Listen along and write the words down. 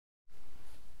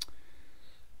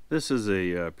This is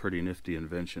a pretty nifty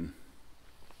invention.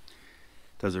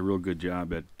 Does a real good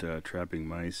job at trapping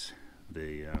mice.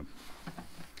 They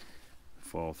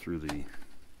fall through the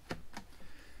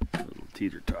little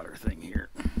teeter-totter thing here.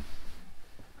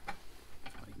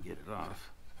 If I can get it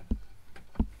off.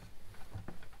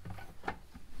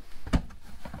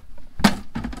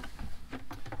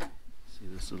 See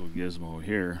this little gizmo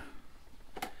here?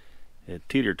 It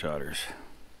teeter-totters.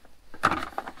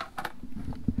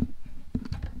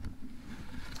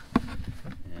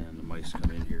 Mice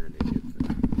come in here and they get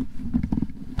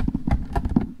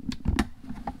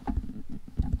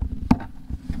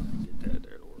that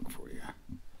there to work for you.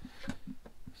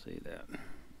 See that.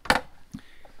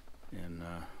 And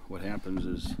what happens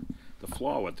is the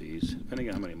flaw with these, depending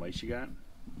on how many mice you got.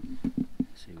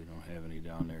 See, we don't have any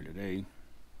down there today.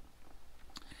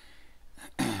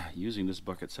 Using this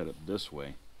bucket set up this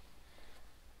way,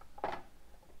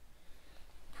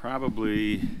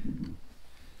 probably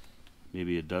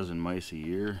maybe a dozen mice a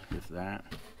year, if that.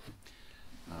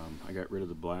 I got rid of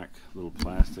the black little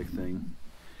plastic thing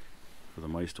for the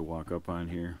mice to walk up on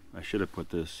here. I should have put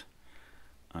this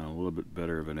on a little bit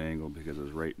better of an angle because it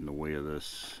was right in the way of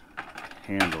this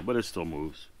handle, but it still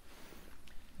moves.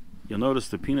 You'll notice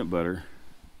the peanut butter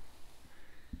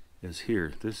is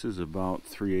here. This is about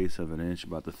 3/8 of an inch,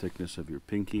 about the thickness of your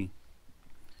pinky.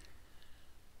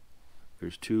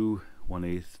 There's two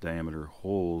 1/8 diameter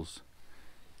holes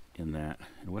in that,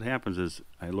 and what happens is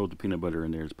I load the peanut butter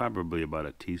in there. It's probably about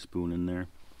a teaspoon in there.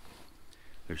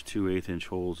 There's two 1/8 inch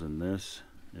holes in this.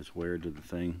 It's wired to the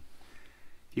thing.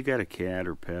 If you got a cat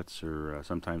or pets, or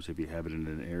sometimes if you have it in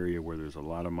an area where there's a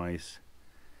lot of mice,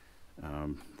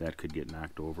 that could get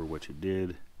knocked over, which it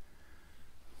did.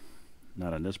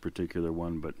 Not on this particular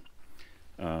one, but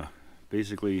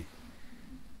basically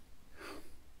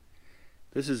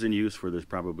this is in use where there's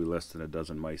probably less than a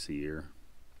dozen mice a year.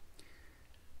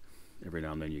 Every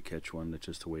now and then you catch one. That's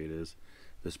just the way it is.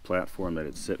 This platform that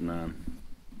it's sitting on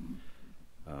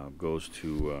goes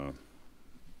to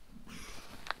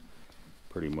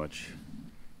pretty much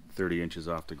 30 inches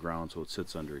off the ground, so it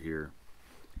sits under here.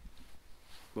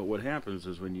 But what happens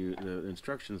is when the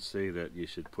instructions say that you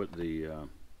should put the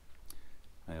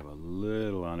I have a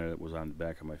little on it. It was on the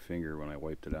back of my finger when I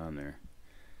wiped it on there.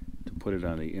 To put it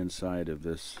on the inside of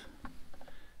this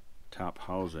top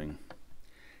housing.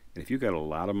 And if you got a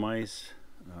lot of mice,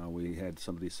 we had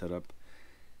somebody set up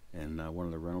in one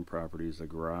of the rental properties, the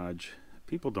garage.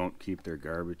 People don't keep their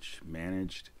garbage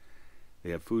managed. They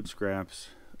have food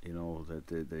scraps, you know, that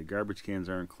the garbage cans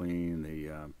aren't clean.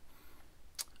 The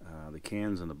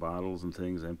cans and the bottles and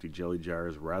things, empty jelly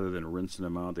jars, rather than rinsing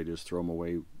them out, they just throw them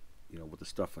away, you know, with the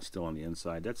stuff still on the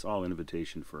inside. That's all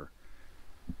invitation for,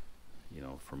 you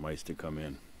know, for mice to come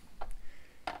in.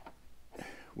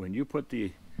 When you put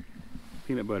the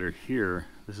peanut butter here,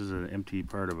 this is an empty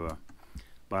part of a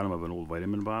bottom of an old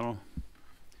vitamin bottle.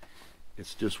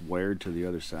 It's just wired to the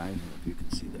other side. I don't know if you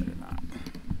can see that or not.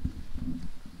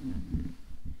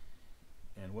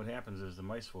 And what happens is the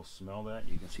mice will smell that.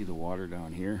 You can see the water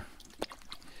down here.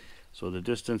 So the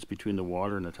distance between the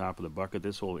water and the top of the bucket,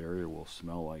 this whole area will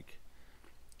smell like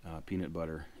peanut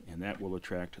butter, and that will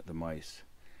attract the mice.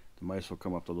 The mice will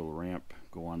come up the little ramp,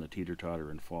 go on the teeter-totter,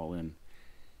 and fall in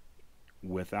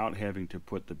without having to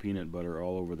put the peanut butter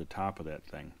all over the top of that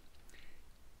thing.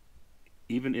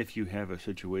 Even if you have a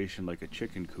situation like a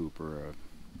chicken coop or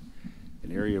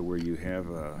an area where you have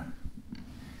a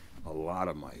lot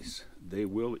of mice, they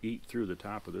will eat through the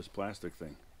top of this plastic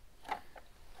thing.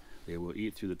 They will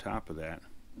eat through the top of that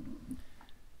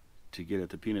to get at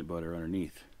the peanut butter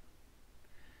underneath.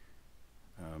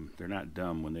 They're not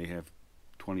dumb. When they have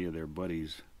 20 of their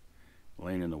buddies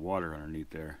laying in the water underneath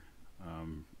there,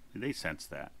 they sense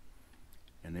that,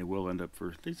 and they will end up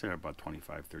for, these are about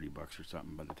 25, 30 bucks or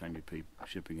something by the time you pay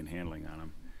shipping and handling on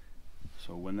them.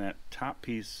 So when that top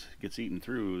piece gets eaten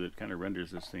through, it kind of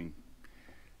renders this thing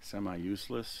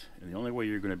semi-useless. And the only way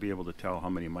you're going to be able to tell how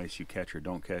many mice you catch or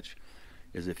don't catch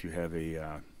is if you have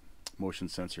a motion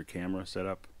sensor camera set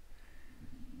up.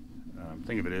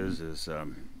 Thing of it is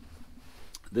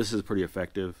this is pretty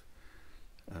effective.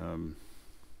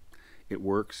 It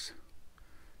works.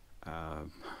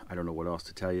 I don't know what else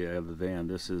to tell you other than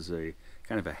this is a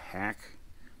kind of a hack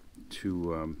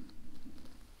to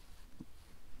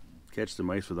catch the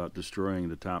mice without destroying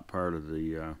the top part of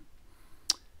the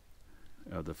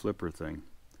flipper thing.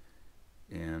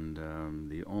 And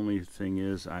the only thing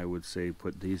is, I would say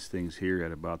put these things here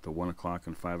at about the 1 o'clock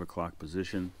and 5 o'clock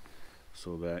position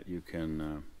so that you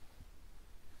can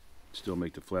still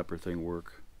make the flapper thing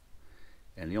work.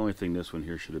 And the only thing this one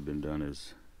here should have been done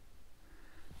is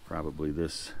probably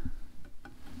this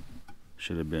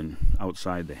should have been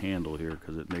outside the handle here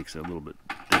because it makes it a little bit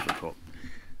difficult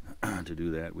to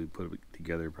do that. We put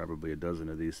together probably a dozen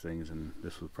of these things, and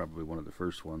this was probably one of the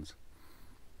first ones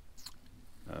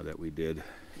that we did.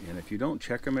 And if you don't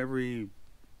check them every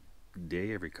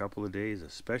day, every couple of days,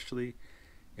 especially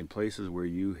in places where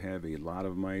you have a lot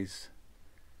of mice,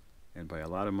 and by a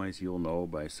lot of mice you'll know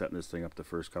by setting this thing up the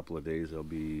first couple of days there'll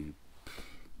be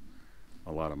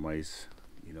a lot of mice,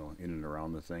 you know, in and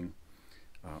around the thing.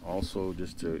 Also,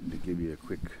 just to give you a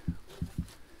quick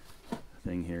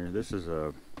thing here, this is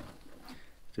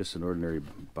just an ordinary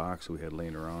box we had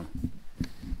laying around,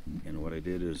 and what I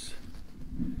did is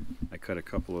I cut a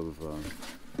couple of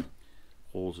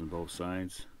holes in both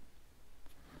sides,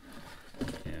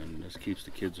 and this keeps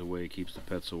the kids away, keeps the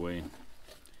pets away.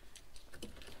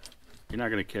 You're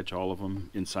not going to catch all of them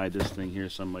inside this thing here.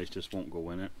 Some mice just won't go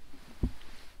in it.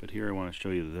 But here I want to show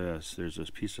you this. There's this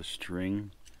piece of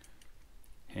string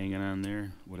hanging on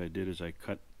there. What I did is I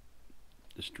cut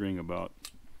the string about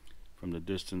from the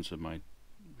distance of my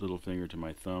little finger to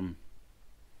my thumb.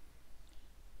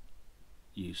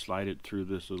 You slide it through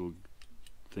this little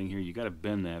thing here. You got to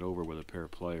bend that over with a pair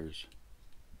of pliers.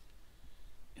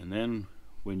 And then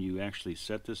when you actually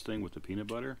set this thing with the peanut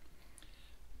butter,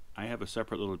 I have a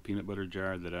separate little peanut butter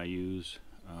jar that I use.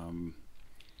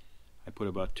 I put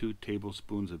about 2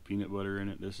 tablespoons of peanut butter in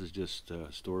it. This is just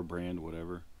store brand,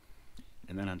 whatever.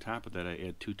 And then on top of that I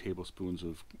add 2 tablespoons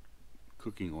of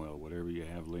cooking oil, whatever you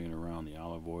have laying around, the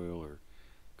olive oil or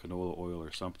canola oil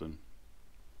or something.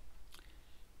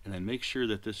 And then make sure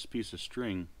that this piece of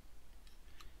string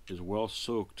is well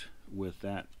soaked with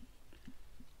that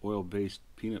oil-based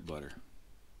peanut butter.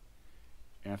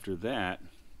 After that,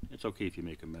 it's okay if you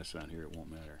make a mess on here, it won't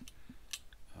matter.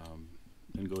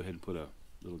 Then go ahead and put a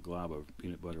little glob of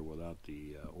peanut butter without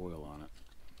the oil on it.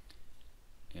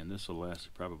 And this will last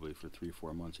probably for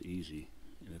 3-4 months easy.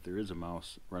 And if there is a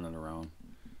mouse running around,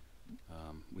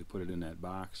 we put it in that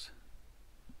box,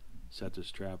 set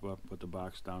this trap up, put the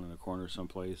box down in a corner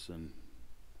someplace, and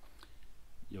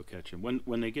you'll catch them.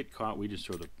 When they get caught,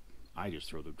 I just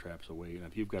throw the traps away. And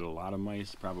if you've got a lot of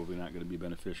mice, probably not going to be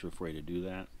beneficial for you to do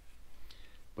that.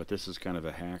 But this is kind of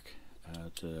a hack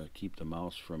to keep the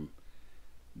mouse from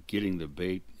getting the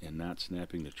bait and not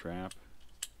snapping the trap.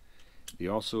 The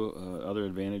other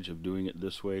advantage of doing it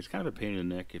this way, it's kind of a pain in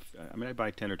the neck. I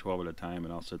buy 10 or 12 at a time,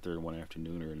 and I'll sit there one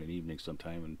afternoon or in an evening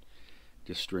sometime and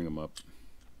just string them up.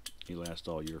 They last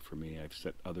all year for me. I've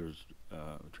set others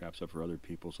traps up for other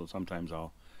people, so sometimes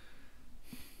I'll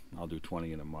do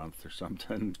 20 in a month or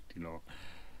something, you know.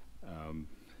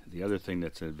 The other thing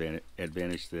that's an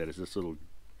advantage to that is this little,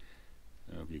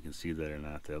 I don't know if you can see that or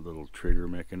not, that little trigger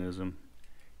mechanism.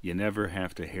 You never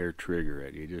have to hair trigger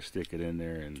it. You just stick it in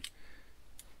there and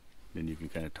then you can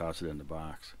kind of toss it in the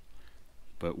box.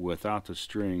 But without the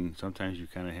string, sometimes you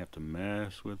kind of have to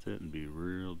mess with it and be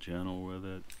real gentle with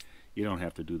it. You don't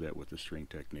have to do that with the string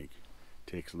technique.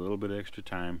 It takes a little bit extra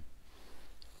time.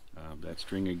 That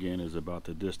string again is about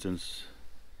the distance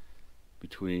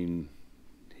between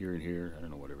here and here. I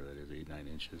don't know, whatever that is,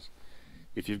 8-9 inches.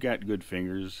 If you've got good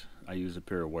fingers, I use a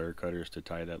pair of wire cutters to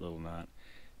tie that little knot.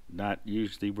 Knot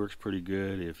usually works pretty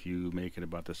good if you make it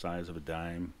about the size of a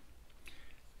dime.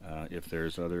 If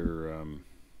there's other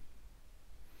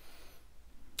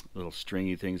little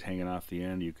stringy things hanging off the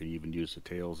end, you can even use the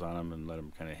tails on them and let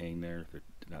them kind of hang there if they're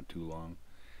not too long.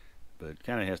 But it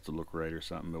kind of has to look right or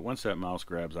something. But once that mouse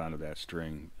grabs onto that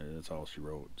string, that's all she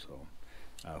wrote. So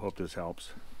I hope this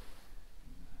helps.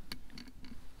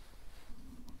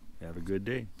 Have a good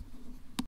day.